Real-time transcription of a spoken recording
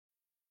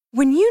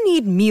When you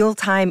need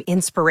mealtime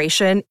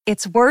inspiration,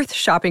 it's worth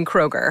shopping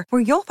Kroger,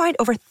 where you'll find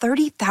over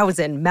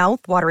 30,000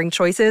 mouth-watering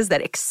choices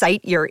that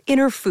excite your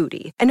inner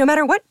foodie. And no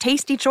matter what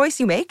tasty choice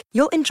you make,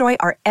 you'll enjoy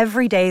our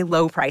everyday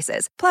low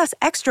prices, plus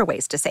extra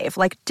ways to save,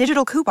 like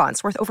digital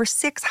coupons worth over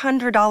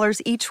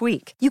 $600 each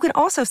week. You can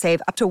also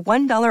save up to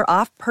 $1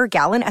 off per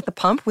gallon at the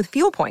pump with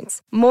fuel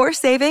points. More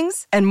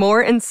savings and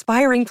more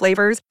inspiring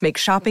flavors make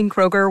shopping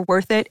Kroger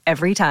worth it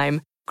every time.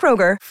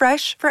 Kroger,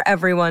 fresh for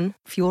everyone.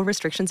 Fuel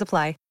restrictions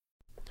apply.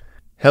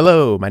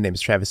 Hello, my name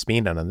is Travis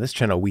Bean, and on this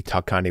channel, we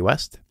talk Kanye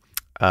West.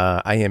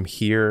 I am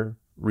here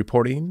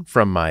reporting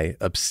from my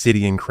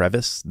obsidian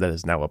crevice that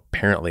is now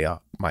apparently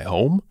my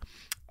home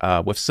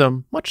with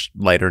some much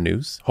lighter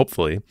news,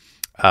 hopefully,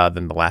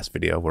 than the last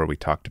video where we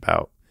talked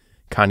about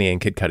Kanye and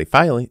Kid Cudi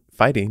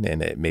fighting,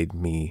 and it made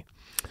me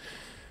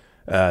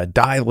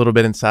die a little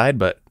bit inside,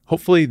 but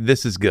hopefully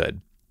this is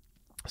good.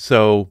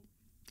 So,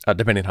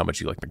 depending on how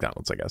much you like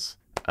McDonald's, I guess.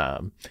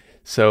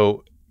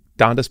 So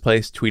Donda's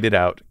Place tweeted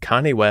out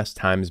Kanye West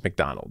times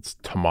McDonald's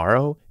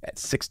tomorrow at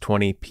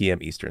 6:20 p.m.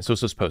 Eastern. So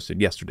this was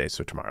posted yesterday,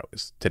 so tomorrow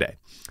is today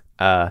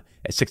at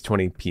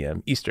 6:20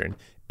 p.m. Eastern.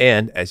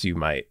 And as you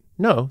might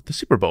know, the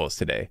Super Bowl is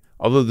today,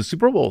 although the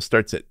Super Bowl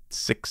starts at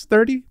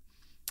 6:30.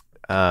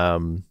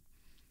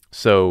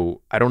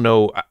 So I don't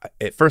know.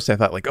 At first I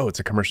thought like, oh, it's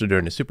a commercial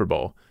during the Super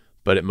Bowl,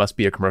 but it must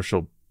be a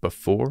commercial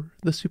before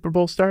the Super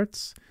Bowl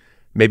starts.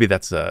 Maybe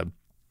that's a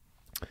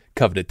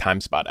coveted time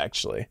spot,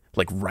 actually,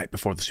 like right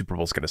before the Super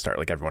Bowl is going to start.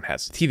 Like everyone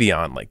has TV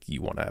on, like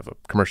you want to have a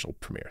commercial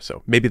premiere.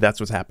 So maybe that's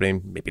what's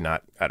happening. Maybe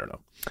not. I don't know.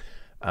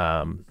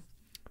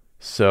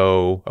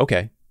 So,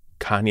 okay.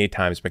 Kanye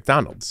times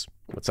McDonald's.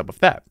 What's up with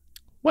that?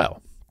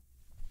 Well,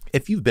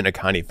 if you've been a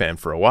Kanye fan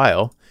for a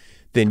while,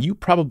 then you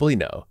probably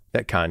know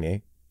that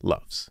Kanye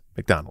loves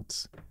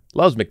McDonald's.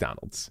 Loves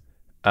McDonald's.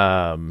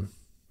 What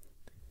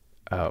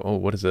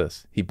is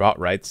this? He bought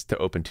rights to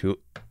open two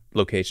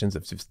locations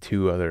of just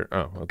two other.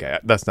 Oh, okay.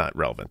 That's not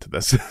relevant to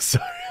this.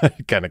 Sorry. I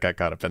kind of got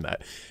caught up in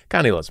that.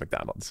 Kanye loves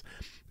McDonald's.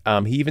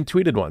 He even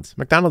tweeted once,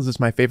 McDonald's is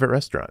my favorite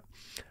restaurant.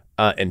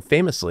 And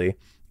famously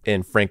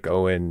in Frank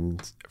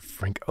Ocean's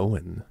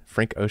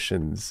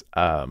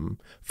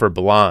For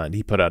Blonde,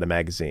 he put out a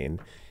magazine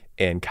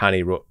and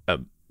Kanye wrote a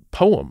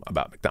poem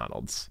about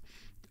McDonald's,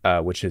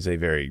 which is a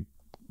very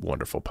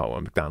wonderful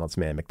poem. McDonald's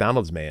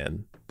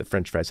man, the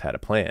French fries had a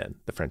plan.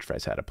 The French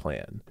fries had a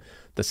plan.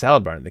 The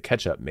salad bar and the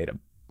ketchup made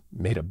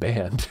a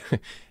band.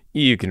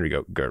 You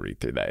can go read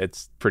through that.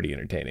 It's pretty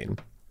entertaining.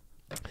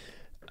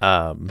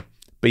 But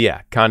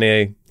yeah,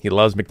 Kanye, he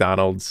loves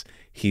McDonald's.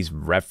 He's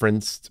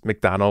referenced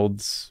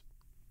McDonald's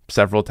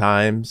several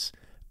times.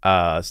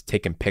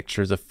 Taken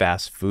pictures of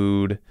fast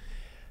food.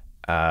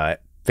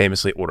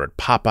 Famously ordered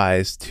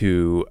Popeyes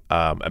to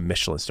a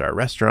Michelin star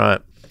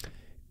restaurant.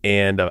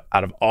 And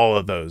out of all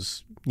of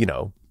those,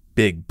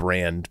 big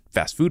brand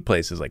fast food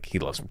places, like he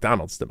loves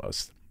McDonald's the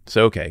most.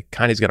 So, okay,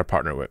 Kanye's got a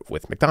partner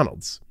with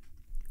McDonald's.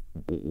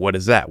 What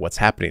is that? What's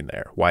happening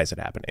there? Why is it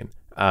happening?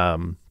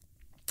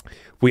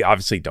 We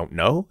obviously don't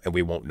know, and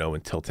we won't know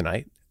until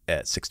tonight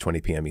at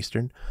 6:20 p.m.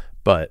 Eastern.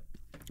 But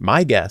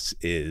my guess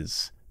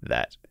is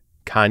that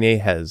Kanye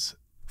has,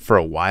 for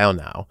a while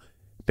now,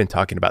 been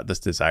talking about this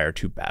desire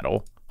to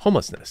battle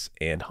homelessness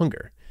and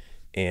hunger.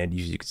 And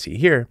as you can see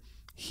here,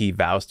 he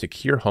vows to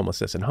cure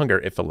homelessness and hunger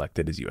if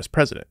elected as U.S.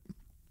 president.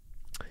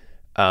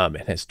 And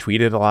has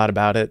tweeted a lot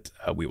about it.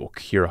 We will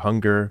cure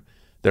hunger.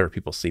 There are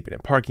people sleeping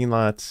in parking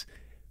lots.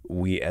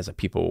 We as a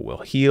people will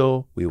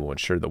heal. We will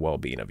ensure the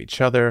well-being of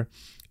each other.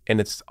 And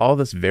it's all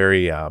this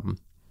very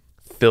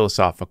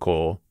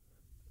philosophical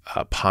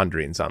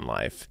ponderings on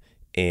life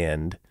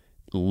and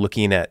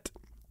looking at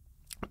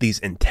these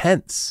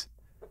intense,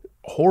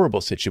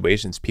 horrible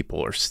situations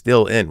people are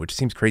still in, which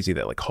seems crazy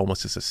that like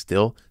homelessness is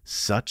still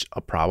such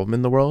a problem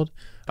in the world,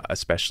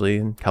 especially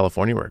in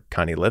California where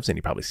Kanye lives and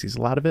he probably sees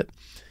a lot of it.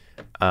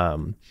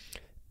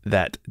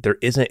 That there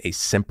isn't a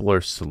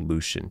simpler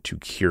solution to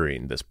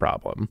curing this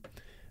problem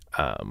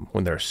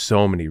when there are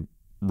so many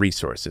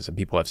resources and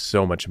people have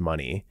so much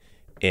money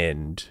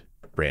and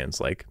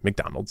brands like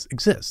McDonald's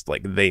exist.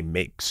 Like they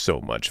make so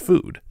much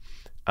food.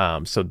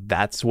 So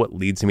that's what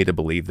leads me to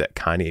believe that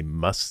Kanye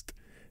must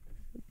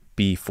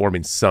be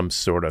forming some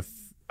sort of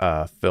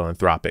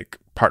philanthropic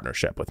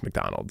partnership with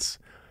McDonald's.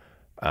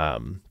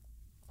 And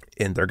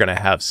they're going to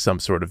have some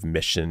sort of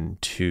mission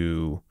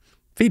to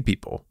feed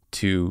people,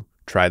 to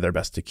try their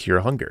best to cure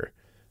hunger.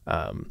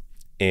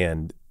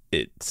 And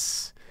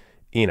it's,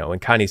 when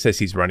Kanye says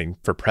he's running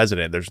for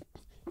president,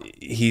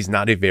 he's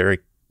not a very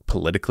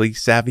politically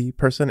savvy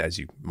person, as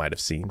you might have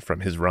seen from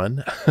his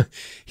run.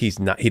 He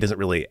doesn't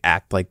really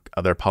act like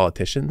other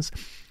politicians.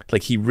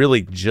 Like he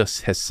really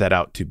just has set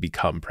out to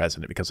become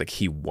president because like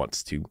he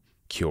wants to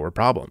cure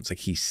problems. Like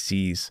he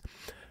sees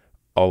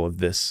all of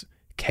this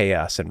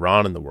chaos and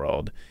wrong in the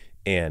world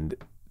and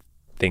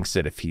thinks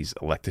that if he's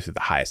elected to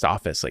the highest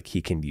office, like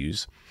he can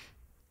use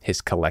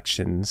his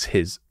collections,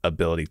 his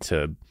ability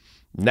to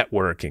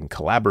network and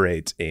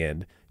collaborate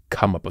and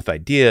come up with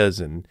ideas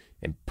and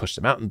push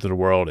them out into the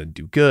world and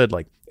do good.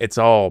 Like it's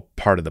all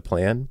part of the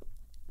plan.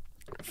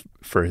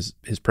 for his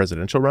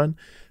presidential run.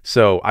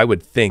 So I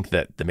would think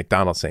that the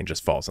McDonald's thing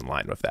just falls in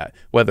line with that.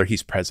 Whether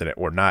he's president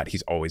or not,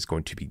 he's always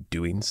going to be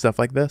doing stuff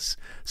like this.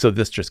 So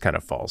this just kind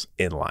of falls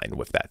in line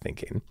with that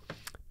thinking.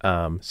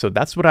 So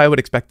that's what I would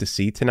expect to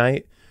see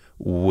tonight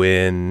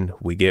when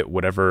we get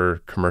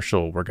whatever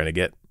commercial we're going to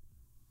get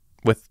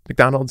with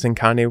McDonald's and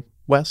Kanye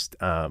West.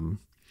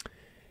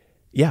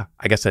 Yeah,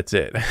 I guess that's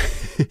it.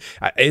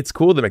 It's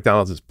cool that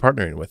McDonald's is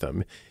partnering with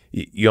him.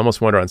 You almost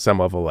wonder on some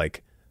level,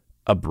 like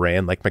a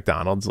brand like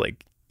McDonald's,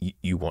 like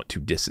you want to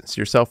distance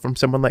yourself from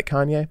someone like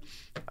Kanye.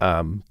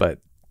 But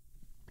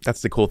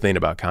that's the cool thing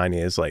about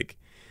Kanye is like,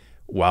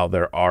 while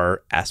there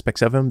are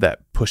aspects of him that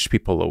push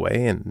people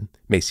away and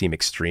may seem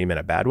extreme in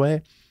a bad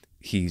way,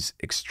 he's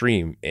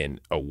extreme in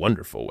a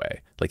wonderful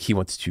way. Like he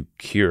wants to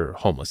cure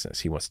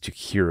homelessness. He wants to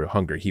cure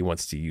hunger. He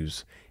wants to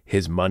use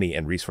his money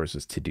and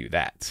resources to do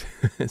that.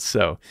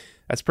 So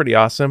that's pretty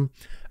awesome.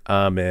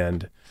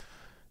 And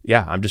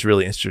yeah, I'm just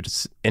really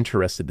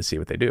interested to see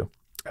what they do.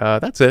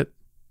 That's it.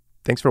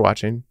 Thanks for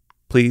watching.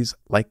 Please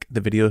like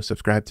the video,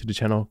 subscribe to the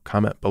channel,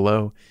 comment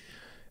below.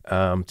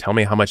 Tell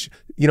me how much,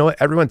 you know what,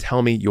 everyone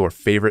tell me your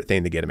favorite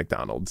thing to get at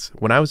McDonald's.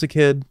 When I was a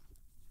kid,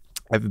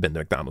 I haven't been to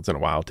McDonald's in a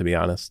while, to be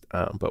honest.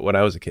 But when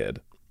I was a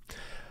kid,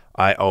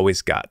 I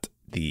always got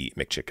the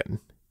McChicken.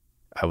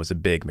 I was a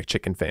big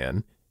McChicken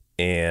fan.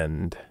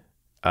 And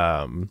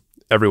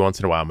every once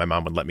in a while, my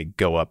mom would let me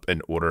go up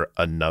and order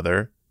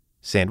another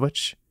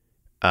sandwich.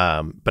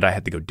 But I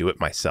had to go do it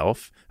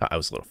myself. I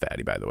was a little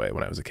fatty, by the way,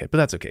 when I was a kid, but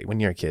that's okay. When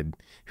you're a kid,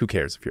 who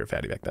cares if you're a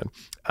fatty back then?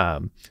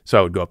 So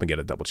I would go up and get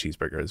a double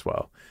cheeseburger as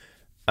well.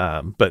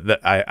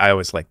 But I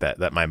always liked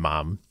that my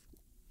mom,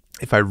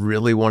 if I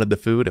really wanted the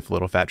food, if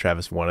little fat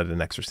Travis wanted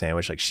an extra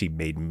sandwich, like she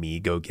made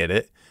me go get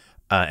it.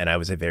 And I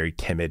was a very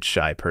timid,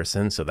 shy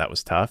person, so that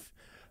was tough.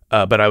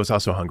 But I was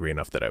also hungry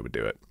enough that I would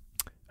do it.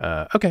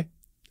 Okay.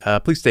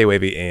 Please stay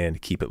wavy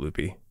and keep it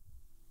loopy.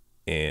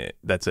 And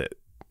that's it.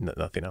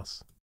 Nothing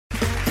else.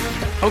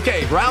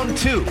 Okay, round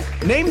two.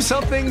 Name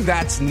something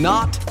that's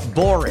not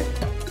boring.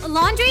 A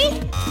laundry?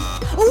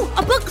 Ooh,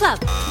 a book club.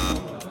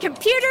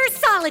 Computer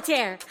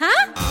solitaire,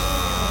 huh?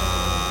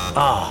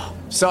 Ah,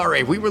 oh,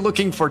 sorry, we were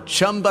looking for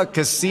Chumba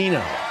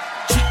Casino.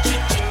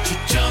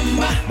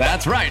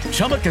 That's right,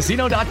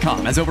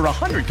 ChumbaCasino.com has over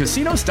 100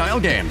 casino-style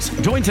games.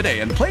 Join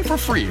today and play for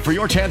free for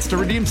your chance to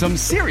redeem some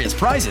serious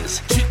prizes.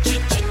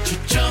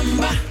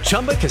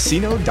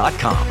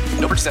 ChumbaCasino.com.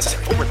 No purchase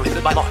necessary. Void where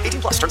prohibited by law.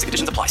 18+. Terms and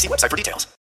conditions apply. See website for details.